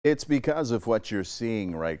It's because of what you're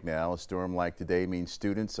seeing right now. A storm like today means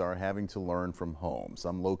students are having to learn from home.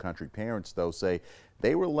 Some low-country parents, though, say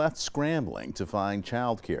they were left scrambling to find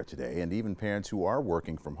childcare today. And even parents who are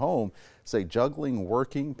working from home say juggling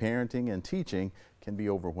working, parenting, and teaching can be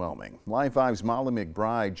overwhelming. Live 5's Molly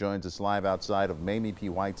McBride joins us live outside of Mamie P.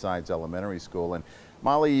 Whiteside's elementary school. And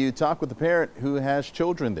Molly, you talk with a parent who has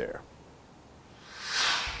children there.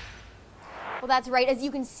 Well, that's right. As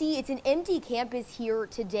you can see, it's an empty campus here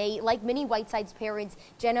today. Like many Whiteside's parents,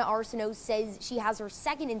 Jenna Arsenault says she has her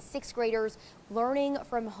 2nd and 6th graders learning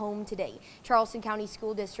from home today. Charleston County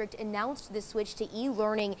School District announced the switch to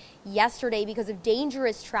e-learning yesterday because of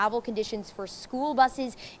dangerous travel conditions for school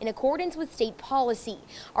buses in accordance with state policy.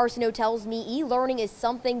 Arsenault tells me e-learning is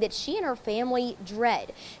something that she and her family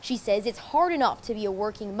dread. She says it's hard enough to be a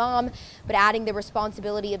working mom, but adding the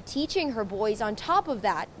responsibility of teaching her boys on top of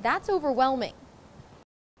that, that's overwhelming.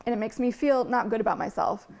 And it makes me feel not good about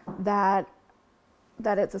myself that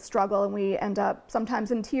it's a struggle, and we end up sometimes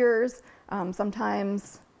in tears,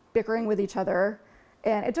 sometimes bickering with each other,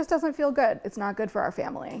 and it just doesn't feel good. It's not good for our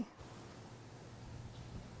family.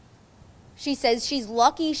 She says she's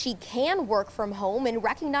lucky she can work from home and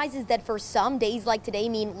recognizes that for some, days like today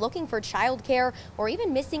mean looking for childcare or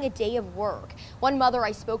even missing a day of work. One mother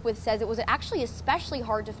I spoke with says it was actually especially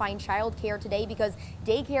hard to find childcare today because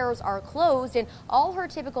daycares are closed and all her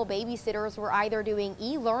typical babysitters were either doing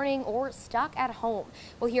e-learning or stuck at home.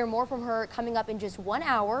 We'll hear more from her coming up in just 1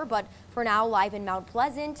 hour, but for now, live in Mount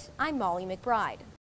Pleasant, I'm Molly McBride.